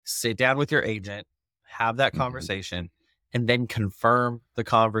sit down with your agent, have that conversation, and then confirm the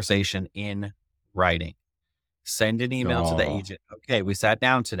conversation in writing. Send an email to the agent. Okay, we sat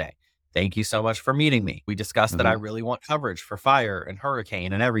down today. Thank you so much for meeting me. We discussed that I really want coverage for fire and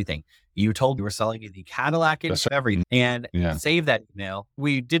hurricane and everything. You told me we're selling you the Cadillac and everything. And save that email.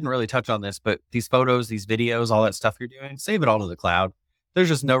 We didn't really touch on this, but these photos, these videos, all that stuff you're doing, save it all to the cloud. There's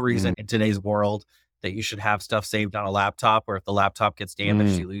just no reason in today's world that you should have stuff saved on a laptop, or if the laptop gets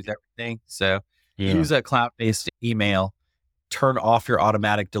damaged, you lose everything. So use a cloud-based email. Turn off your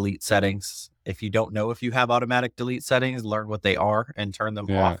automatic delete settings. If you don't know if you have automatic delete settings, learn what they are and turn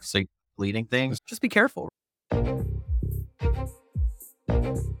them off. So you're deleting things. Just be careful.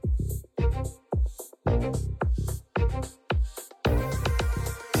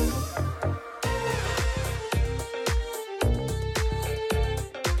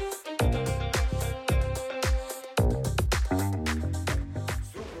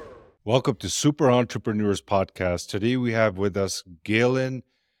 Welcome to Super Entrepreneurs Podcast. Today we have with us Galen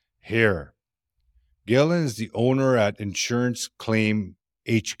here. Galen is the owner at Insurance Claim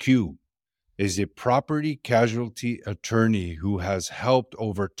HQ, is a property casualty attorney who has helped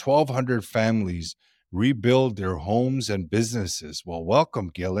over 1,200 families rebuild their homes and businesses. Well, welcome,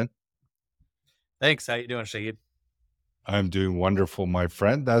 Galen. Thanks. How you doing, Shahid? I'm doing wonderful, my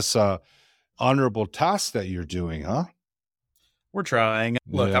friend. That's an honorable task that you're doing, huh? We're trying.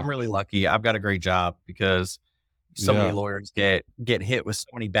 Look, I'm really lucky. I've got a great job because so many lawyers get hit with so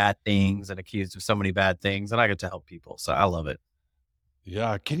many bad things and accused of so many bad things, and I get to help people. So I love it.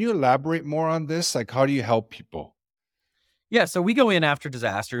 Yeah. Can you elaborate more on this? Like, how do you help people? Yeah. So we go in after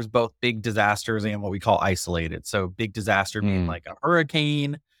disasters, both big disasters and what we call isolated. So big disaster being like a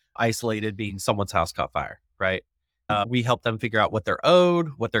hurricane, isolated being someone's house caught fire, right? We help them figure out what they're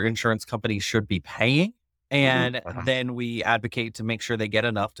owed, what their insurance company should be paying. And then we advocate to make sure they get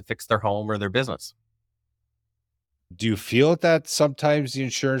enough to fix their home or their business. Do you feel that sometimes the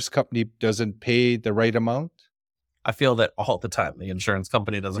insurance company doesn't pay the right amount? I feel that all the time. The insurance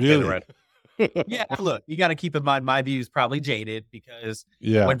company doesn't pay the right. Yeah, look, you got to keep in mind my view is probably jaded because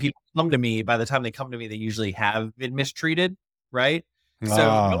when people come to me, by the time they come to me, they usually have been mistreated, right?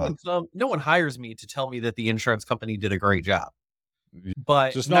 So no one hires me to tell me that the insurance company did a great job.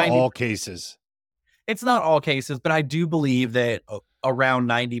 But just not all cases. It's not all cases, but I do believe that around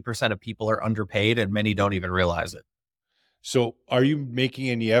 90% of people are underpaid and many don't even realize it. So are you making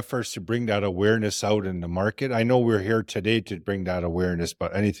any efforts to bring that awareness out in the market? I know we're here today to bring that awareness,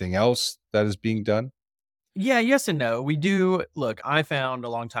 but anything else that is being done? Yeah, yes and no. We do. Look, I found a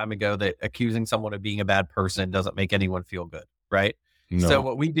long time ago that accusing someone of being a bad person doesn't make anyone feel good, right? No. So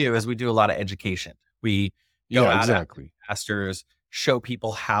what we do is we do a lot of education. We go out to pastors, show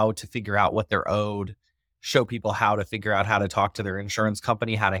people how to figure out what they're owed, show people how to figure out how to talk to their insurance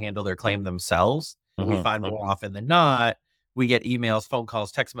company, how to handle their claim themselves. We find more often than not, we get emails, phone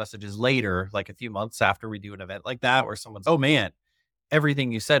calls, text messages later, like a few months after we do an event like that, where someone's, oh man,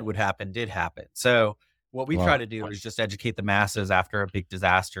 everything you said would happen did happen. So what we try to do is just educate the masses after a big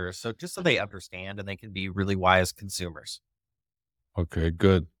disaster. So just so they understand and they can be really wise consumers. Okay,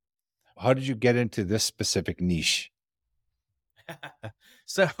 good. How did you get into this specific niche?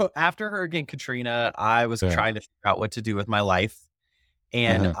 So after Hurricane Katrina, I was trying to figure out what to do with my life.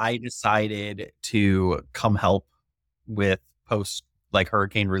 And I decided to come help with post like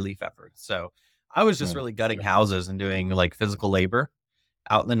hurricane relief efforts. So I was just really gutting houses and doing like physical labor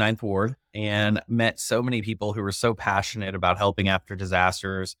out in the 9th Ward, and met so many people who were so passionate about helping after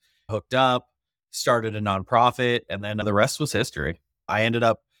disasters, hooked up, started a nonprofit, and then the rest was history. I ended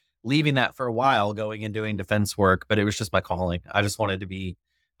up leaving that for a while, going and doing defense work, but it was just my calling. I just wanted to be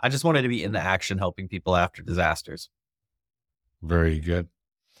in the action, helping people after disasters. Very good.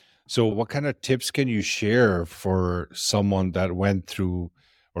 So what kind of tips can you share for someone that went through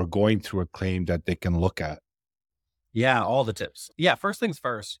or going through a claim that they can look at? Yeah, all the tips. Yeah, first things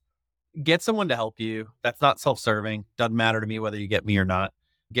first, get someone to help you. That's not self-serving. Doesn't matter to me whether you get me or not.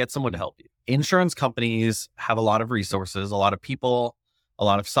 Get someone to help you. Insurance companies have a lot of resources, a lot of people, a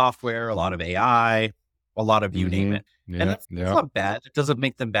lot of software, a lot of AI, a lot of you name it. And that's not bad. It doesn't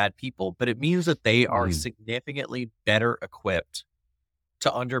make them bad people, but it means that they are significantly better equipped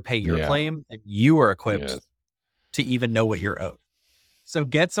to underpay your claim than you are equipped to even know what you're owed. So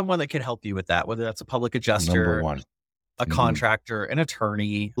get someone that can help you with that, whether that's a public adjuster, a contractor, an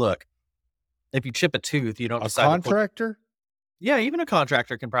attorney. Look, if you chip a tooth, you don't decide. A contractor? Yeah, even a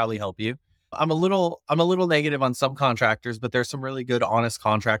contractor can probably help you. I'm a little negative on some contractors, but there's some really good, honest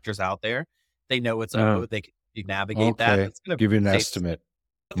contractors out there. They know what's owed. They can navigate that. It's give you an estimate.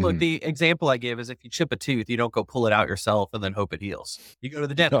 Look, Mhm. the example I give is if you chip a tooth, you don't go pull it out yourself and then hope it heals. You go to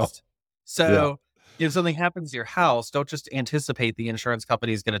the No. dentist. Yeah. So if something happens to your house, don't just anticipate the insurance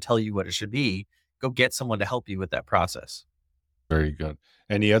company is going to tell you what it should be. Go get someone to help you with that process. Very good.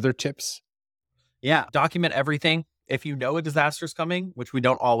 Any other tips? Yeah. Document everything. If you know a disaster is coming, which we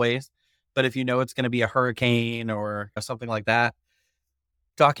don't always, but if you know it's going to be a hurricane or something like that,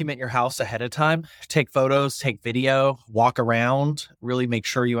 document your house ahead of time. Take photos, take video, walk around, really make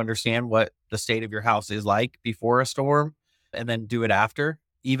sure you understand what the state of your house is like before a storm, and then do it after.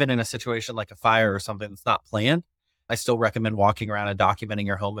 Even in a situation like a fire or something that's not planned, I still recommend walking around and documenting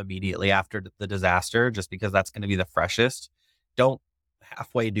your home immediately after the disaster, just because that's going to be the freshest. Don't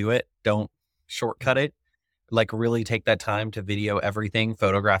halfway do it. Don't shortcut it. Like, really take that time to video everything,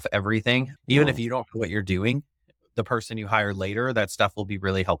 photograph everything. Even if you don't know what you're doing, the person you hire later, that stuff will be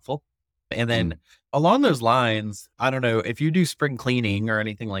really helpful. And then Mm. along those lines, I don't know if you do spring cleaning or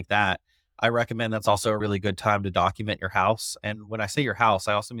anything like that, I recommend that's also a really good time to document your house. And when I say your house,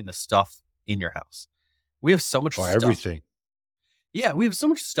 I also mean the stuff in your house. We have so much Oh, stuff. everything. Yeah, we have so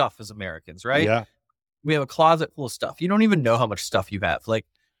much stuff as Americans, right? Yeah. We have a closet full of stuff. You don't even know how much stuff you have. Like,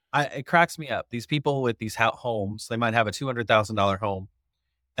 it cracks me up. These people with these homes, they might have a $200,000 home,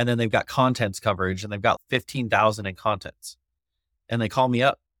 and then they've got contents coverage, and they've got 15,000 in contents. And they call me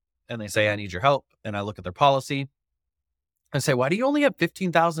up and they say, I need your help. And I look at their policy and say, why do you only have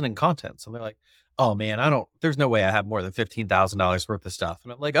 15,000 in contents? And they're like, oh man, there's no way I have more than $15,000 worth of stuff.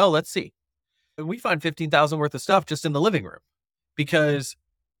 And I'm like, oh, let's see. And we find 15,000 worth of stuff just in the living room, because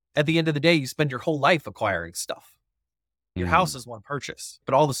at the end of the day, you spend your whole life acquiring stuff. Your house Mm. is one purchase,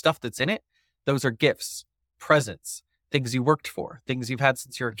 but all the stuff that's in it, those are gifts, presents, things you worked for, things you've had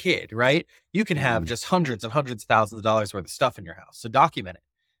since you're a kid, right? You can have Mm. just hundreds and hundreds of thousands of dollars worth of stuff in your house. So document it,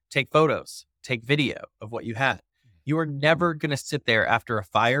 take photos, take video of what you had. You are never going to sit there after a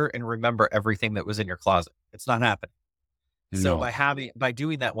fire and remember everything that was in your closet. It's not happening. So No. by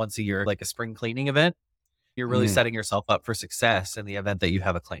doing that once a year, like a spring cleaning event, you're really Mm. setting yourself up for success in the event that you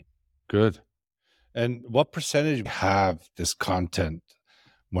have a claim. Good. And what percentage have this content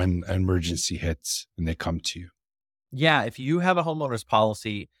when an emergency hits and they come to you? Yeah, if you have a homeowner's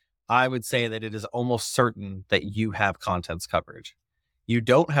policy, I would say that it is almost certain that you have contents coverage. You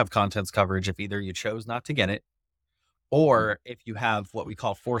don't have contents coverage if either you chose not to get it, Mm. or if you have what we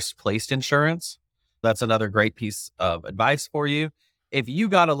call forced placed insurance. That's another great piece of advice for you. If you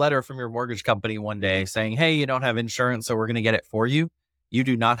got a letter from your mortgage company one day saying, hey, you don't have insurance, so we're going to get it for you, you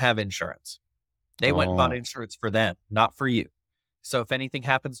do not have insurance. They went and bought Oh, insurance for them, not for you. So if anything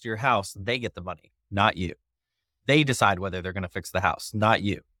happens to your house, they get the money, not you. They decide whether they're going to fix the house, not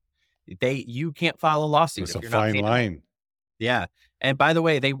you. You can't file a lawsuit it's if a you're not fine paying them. line. Yeah. And by the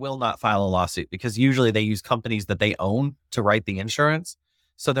way, they will not file a lawsuit because usually they use companies that they own to write the insurance.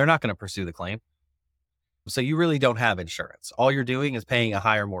 So they're not going to pursue the claim. So you really don't have insurance. All you're doing is paying a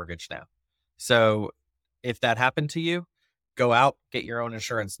higher mortgage now. So if that happened to you, go out, get your own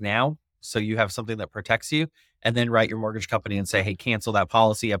insurance now, so you have something that protects you, and then write your mortgage company and say, hey, cancel that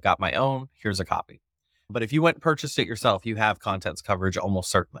policy. I've got my own. Here's a copy. But if you went and purchased it yourself, you have contents coverage almost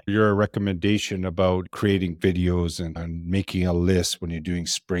certainly. Your recommendation about creating videos and making a list when you're doing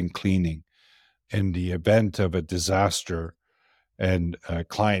spring cleaning in the event of a disaster and a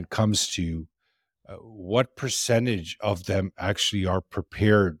client comes to you, what percentage of them actually are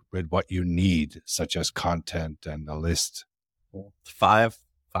prepared with what you need, such as content and a list? Five,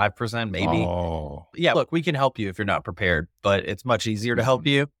 5% maybe. Oh, Yeah, look, we can help you if you're not prepared, but it's much easier to help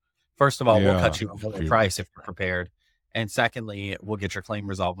you. First of all, we'll yeah. cut you a lower price if you're prepared. And secondly, we'll get your claim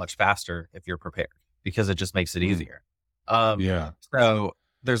resolved much faster if you're prepared, because it just makes it Mm. easier. Um, Yeah. so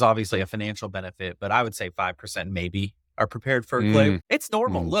there's obviously a financial benefit, but I would say 5% maybe are prepared for a claim. Mm. It's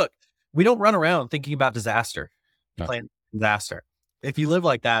normal. Mm. Look, we don't run around thinking about disaster, No. plan disaster. If you live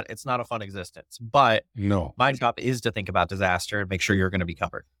like that, it's not a fun existence. But No. my job is to think about disaster and make sure you're going to be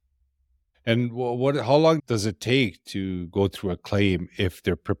covered. And what? How long does it take to go through a claim if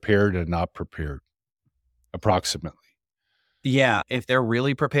they're prepared and not prepared, approximately? Yeah, if they're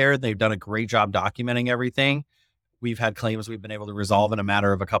really prepared, they've done a great job documenting everything. We've had claims we've been able to resolve in a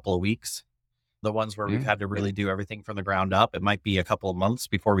matter of a couple of weeks. The ones where we've Mm. had to really do everything from the ground up, it might be a couple of months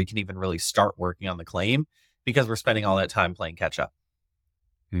before we can even really start working on the claim, because we're spending all that time playing catch up.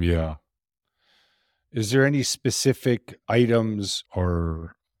 Yeah. Is there any specific items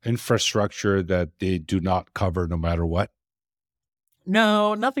or infrastructure that they do not cover no matter what?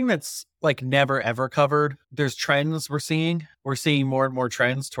 No, nothing that's like never ever covered. There's trends we're seeing. We're seeing more and more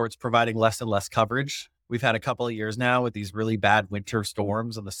trends towards providing less and less coverage. We've had a couple of years now with these really bad winter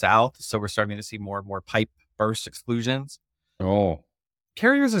storms in the South. So we're starting to see more and more pipe burst exclusions. Oh.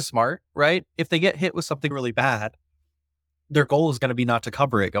 carriers are smart, right? If they get hit with something really bad, their goal is going to be not to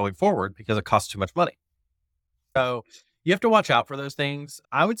cover it going forward because it costs too much money. So you have to watch out for those things.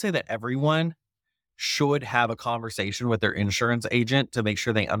 I would say that everyone should have a conversation with their insurance agent to make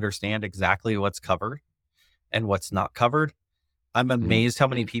sure they understand exactly what's covered and what's not covered. I'm amazed how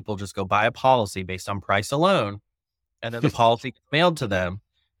many people just go buy a policy based on price alone, and then the policy gets mailed to them,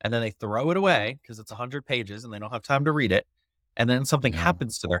 and then they throw it away because it's 100 pages and they don't have time to read it. And then something Yeah.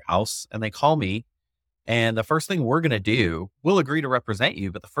 happens to their house and they call me. And the first thing we're going to do, we'll agree to represent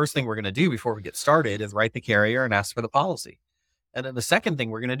you, but the first thing we're going to do before we get started is write the carrier and ask for the policy. And then the second thing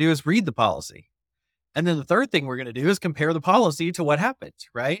we're going to do is read the policy. And then the third thing we're going to do is compare the policy to what happened,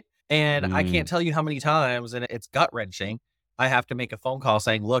 right? And I can't tell you how many times, and it's gut wrenching, I have to make a phone call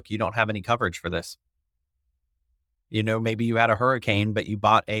saying, look, you don't have any coverage for this. You know, maybe you had a hurricane, but you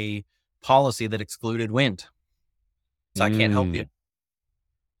bought a policy that excluded wind. So I can't help you.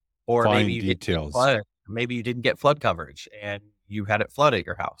 Or Fine maybe you details. maybe you didn't get flood coverage and you had it flood at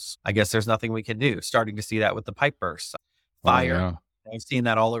your house. I guess there's nothing we can do. Starting to see that with the pipe bursts, fire. Oh, yeah. I've seen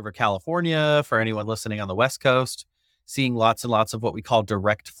that all over California. For anyone listening on the West Coast, seeing lots and lots of what we call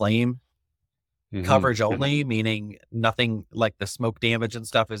direct flame coverage only, meaning nothing like the smoke damage and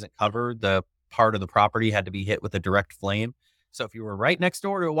stuff isn't covered. The part of the property had to be hit with a direct flame. So if you were right next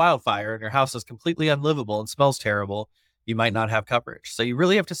door to a wildfire and your house is completely unlivable and smells terrible, you might not have coverage. So you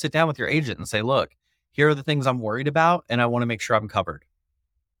really have to sit down with your agent and say, look, here are the things I'm worried about, and I want to make sure I'm covered.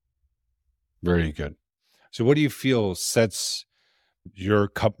 Very good. So what do you feel sets your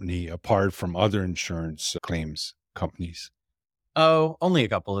company apart from other insurance claims companies? Oh, only a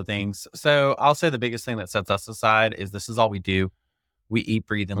couple of things. So I'll say the biggest thing that sets us aside is this is all we do. We eat,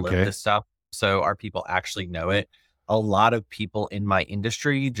 breathe, and live this stuff. So our people actually know it. A lot of people in my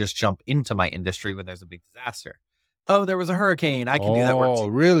industry just jump into my industry when there's a big disaster. Oh, there was a hurricane. I can do that work. Oh,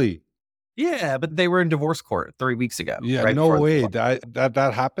 really? Yeah, but they were in divorce court 3 weeks ago. Yeah, right no way.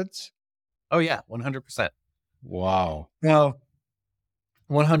 That happens? Oh, yeah, 100%. Wow. No,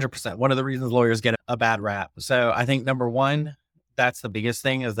 100%. One of the reasons lawyers get a bad rap. So I think number one, that's the biggest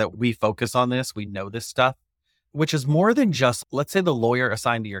thing, is that we focus on this. We know this stuff, which is more than just, let's say the lawyer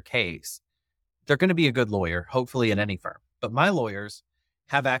assigned to your case. They're going to be a good lawyer, hopefully in any firm. But my lawyers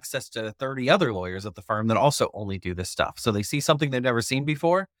have access to 30 other lawyers at the firm that also only do this stuff. So they see something they've never seen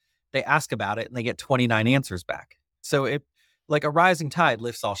before, they ask about it, and they get 29 answers back. So it, like a rising tide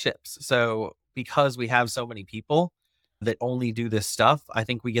lifts all ships. So because we have so many people that only do this stuff, I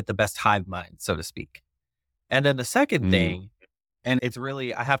think we get the best hive mind, so to speak. And then the second thing, and it's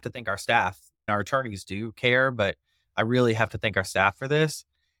really, I have to thank our staff. Our attorneys do care, but I really have to thank our staff for this,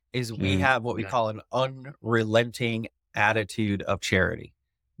 is we have what we call an unrelenting attitude of charity,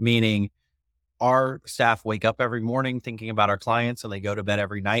 meaning our staff wake up every morning thinking about our clients, and they go to bed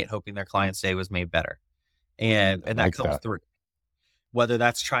every night hoping their client's day was made better. And that comes through. Whether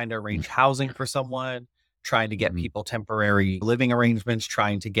that's trying to arrange housing for someone, trying to get people temporary living arrangements,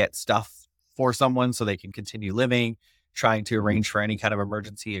 trying to get stuff for someone so they can continue living, trying to arrange for any kind of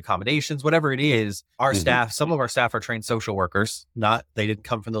emergency accommodations, whatever it is. Our staff, some of our staff are trained social workers, they didn't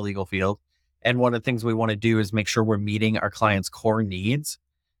come from the legal field. And one of the things we want to do is make sure we're meeting our clients' core needs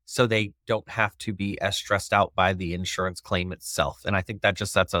so they don't have to be as stressed out by the insurance claim itself. And I think that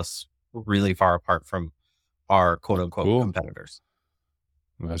just sets us really far apart from our quote unquote competitors.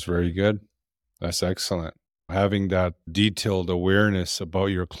 That's very good. That's excellent. Having that detailed awareness about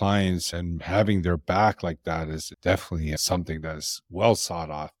your clients and having their back like that is definitely something that's well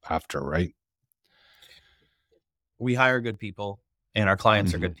sought after, right? We hire good people and our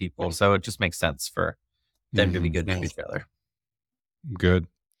clients are good people. So it just makes sense for them to be good to each other. Good.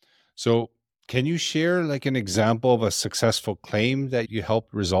 So can you share like an example of a successful claim that you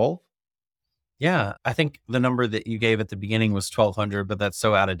helped resolve? Yeah, I think the number that you gave at the beginning was 1,200, but that's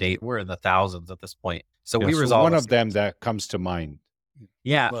so out of date. We're in the thousands at this point. So we resolved one of them that comes to mind.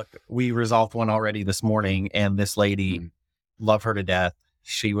 Yeah, look, we resolved one already this morning, and this lady, love her to death.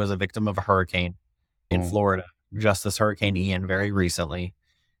 She was a victim of a hurricane in Florida, just this Hurricane Ian very recently.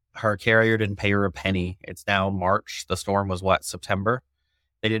 Her carrier didn't pay her a penny. It's now March. The storm was September.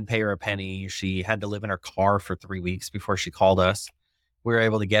 They didn't pay her a penny. She had to live in her car for 3 weeks before she called us. We were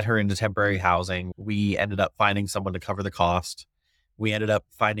able to get her into temporary housing. We ended up finding someone to cover the cost. We ended up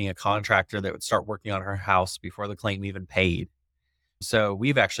finding a contractor that would start working on her house before the claim even paid. So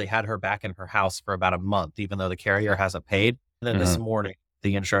we've actually had her back in her house for about a month, even though the carrier hasn't paid. And then this morning,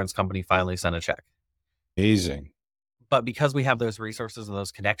 the insurance company finally sent a check. Amazing. But because we have those resources and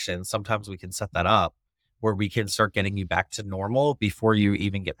those connections, sometimes we can set that up where we can start getting you back to normal before you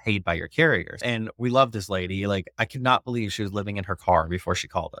even get paid by your carriers. And we love this lady. Like, I could not believe she was living in her car before she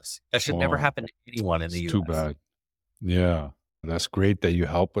called us. That should never Wow. happen to anyone in It's the too US. bad. Yeah. That's great that you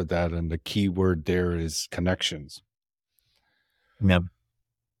help with that. And the key word there is connections. Yeah.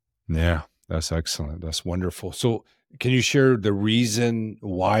 Yeah. That's excellent. That's wonderful. So can you share the reason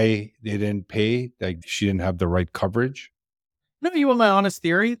why they didn't pay? Like she didn't have the right coverage? No, you want my honest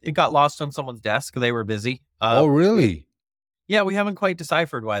theory? It got lost on someone's desk. They were busy. Oh, really? Yeah, we haven't quite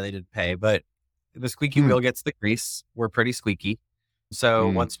deciphered why they didn't pay, but the squeaky Hmm. wheel gets the grease. We're pretty squeaky. So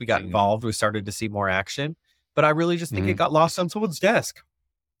Mm. once we got involved, we started to see more action. But I really just think it Mhm. got lost on someone's desk.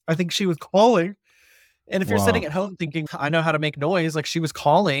 I think she was calling. And if you're sitting Wow. at home thinking, I know how to make noise, like she was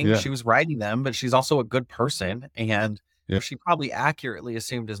calling, Yeah. she was writing them, but she's also a good person. And Yeah. she probably accurately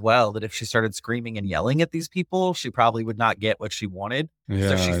assumed as well that if she started screaming and yelling at these people, she probably would not get what she wanted. So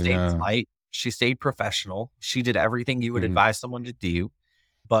she Yeah. stayed Yeah. polite. She stayed professional. She did everything you would Mhm. advise someone to do,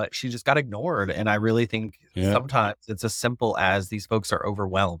 but she just got ignored. And I really think Yeah. sometimes it's as simple as these folks are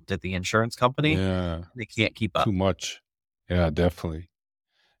overwhelmed at the insurance company. Yeah. They can't keep up. Too much. Yeah, definitely.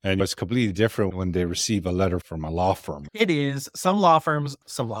 And it's completely different when they receive a letter from a law firm. It is. Some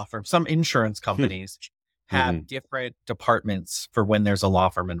insurance companies have Mhm. different departments for when there's a law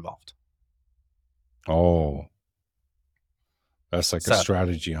firm involved. Oh, that's like a So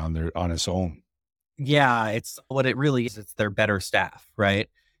strategy on its own. yeah, it's what it really is. It's their better staff, right?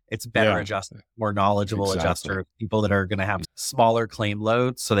 It's better Yeah, adjusters, more knowledgeable exactly. adjusters, people that are going to have smaller claim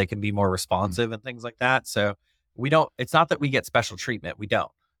loads so they can be more responsive and things like that. So it's not that we get special treatment. We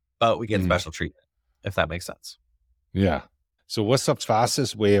don't, but we get Mhm. special treatment, if that makes sense. Yeah. So what's the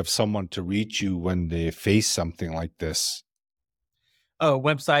fastest way of someone to reach you when they face something like this? Oh,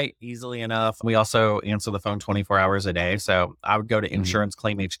 website, easily enough. We also answer the phone 24 hours a day. So I would go to Mhm.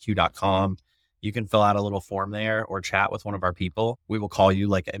 insuranceclaimhq.com. You can fill out a little form there or chat with one of our people. We will call you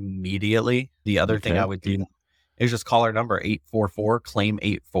like immediately. The other thing I Okay. would do is just call our number 844 claim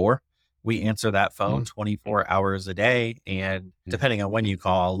 84. We answer that phone Mhm. 24 hours a day. And Mhm. depending on when you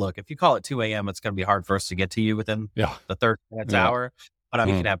call, look, if you call at 2 a.m., it's going to be hard for us to get to you within Yeah. the 30 minutes Yeah. hour. But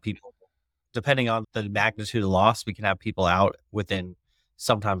we can Mhm. have people, depending on the magnitude of loss, we can have people out within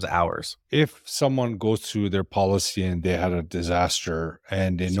sometimes hours. If someone goes through their policy and they had a disaster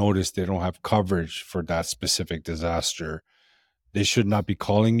and they notice they don't have coverage for that specific disaster, they should not be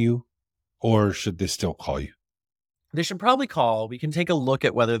calling you, or should they still call you? They should probably call. We can take a look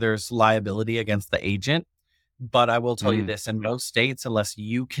at whether there's liability against the agent. But I will tell you Mm. this, in most states, unless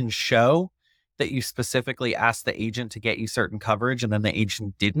you can show that you specifically asked the agent to get you certain coverage and then the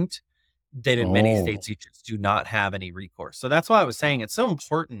agent didn't, then in many Oh, states, you just do not have any recourse. So that's why I was saying it's so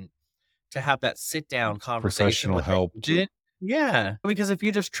important to have that sit down conversation professional with the help. agent. Yeah. Because if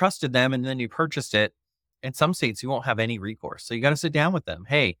you just trusted them and then you purchased it, in some states, you won't have any recourse. So you got to sit down with them.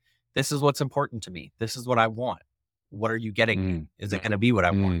 Hey, this is what's important to me. This is what I want. What are you getting me? Mm. Is it going to be what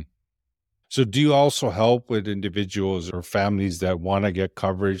I want? Mm. So, do you also help with individuals or families that want to get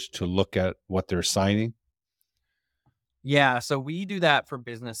coverage to look at what they're signing? Yeah. So we do that for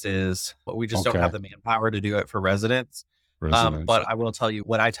businesses, but we just don't have Okay. the manpower to do it for residents. Residents. But I will tell you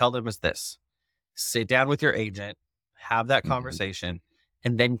what I tell them is this: sit down with your agent, have that Mhm. conversation,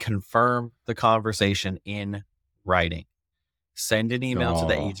 and then confirm the conversation in writing. Send an email to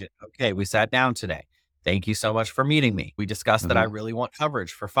the Oh. agent. Okay, we sat down today. Thank you so much for meeting me. We discussed that I Mhm. really want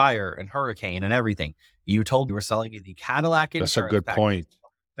coverage for fire and hurricane and everything. You told me you were selling me the Cadillac That's a insurance good package, point.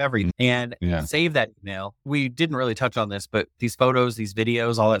 everything. And Yeah. save that email. We didn't really touch on this, but these photos, these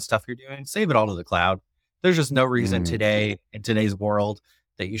videos, all that stuff you're doing, save it all to the cloud. There's just no reason Mm. today in today's world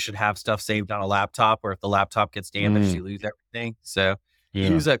that you should have stuff saved on a laptop, or if the laptop gets damaged, Mm. you lose everything. So Yeah.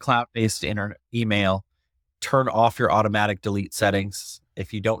 use a cloud-based internet email. Turn off your automatic delete settings.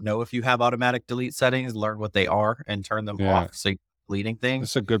 If you don't know if you have automatic delete settings, learn what they are and turn them Yeah. off so you're deleting things.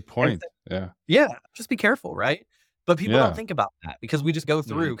 That's a good And point. Yeah. yeah, just be careful, right? But people don't Yeah. think about that because we just go Mhm.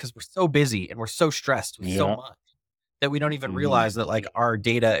 through because we're so busy and we're so stressed with so Yeah. much that we don't even Mhm. realize that like our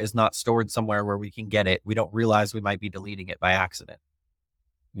data is not stored somewhere where we can get it. We don't realize we might be deleting it by accident.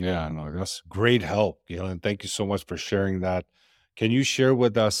 Yeah, no, that's great help, Galen. Thank you so much for sharing that. Can you share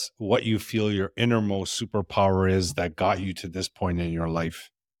with us what you feel your innermost superpower is that got you to this point in your life?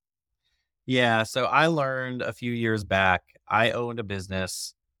 Yeah, so I learned a few years back, I owned a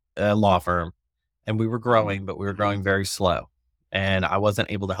business, a law firm, and we were Mhm. growing, but we were growing very slow. And I wasn't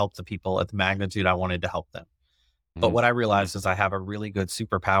able to help the people at the magnitude I wanted to help them. But Mhm. what I realized is I have a really good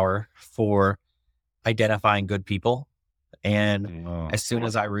superpower for identifying good people. And Oh, as soon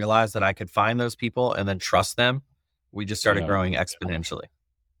as I realized that I could find those people and then trust them, we just started yeah. growing exponentially.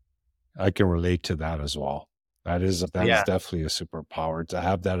 I can relate to that as well. That is Yeah. definitely a superpower to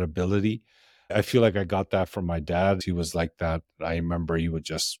have that ability. I feel like I got that from my dad. He was like that. I remember he would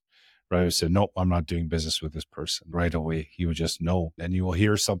just right away say, "Nope, I'm not doing business with this person." Right away, he would just know. And you will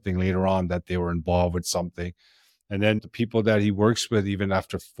hear something later on that they were involved with something. And then the people that he works with, even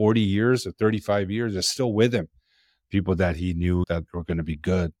after 40 years or 35 years, are still with him. People that he knew that were going to be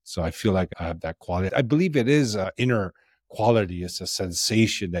good. So I feel like I have that quality. I believe it is an inner quality. It's a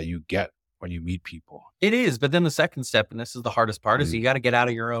sensation that you get when you meet people. It is. But then the second step, and this is the hardest part, is Mm. you got to get out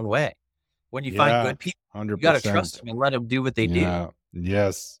of your own way. When you find Yeah, good people, you got to trust 100%. them and let them do what they do. Yeah.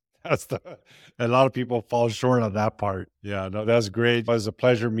 Yes. That's a lot of people fall short on that part. Yeah. No, that's great. It was a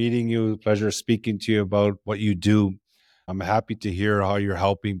pleasure meeting you. Pleasure speaking to you about what you do. I'm happy to hear how you're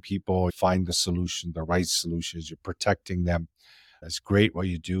helping people find the solution, the right solutions. You're protecting them. That's great what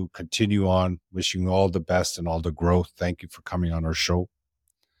you do. Continue on. Wishing you all the best and all the growth. Thank you for coming on our show.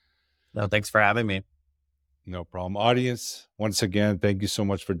 No, thanks for having me. No problem. Audience, once again, thank you so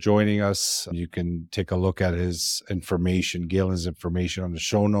much for joining us. You can take a look at his information, Galen's information on the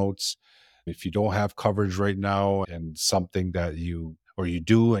show notes. If you don't have coverage right now and something that you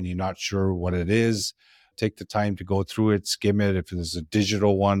do and you're not sure what it is, take the time to go through it, skim it. If there's a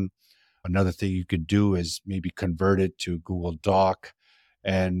digital one, another thing you could do is maybe convert it to Google Doc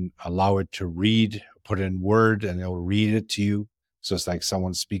and allow it to read, put in Word, and it'll read it to you. So it's like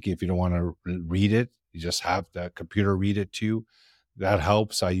someone speaking. If you don't want to read it, you just have the computer read it to you. That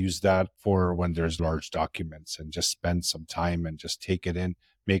helps. I use that for when there's large documents and just spend some time and just take it in,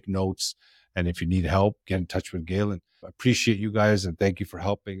 make notes. And if you need help, get in touch with Galen. I appreciate you guys and thank you for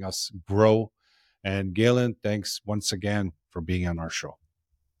helping us grow. And Galen, thanks once again for being on our show.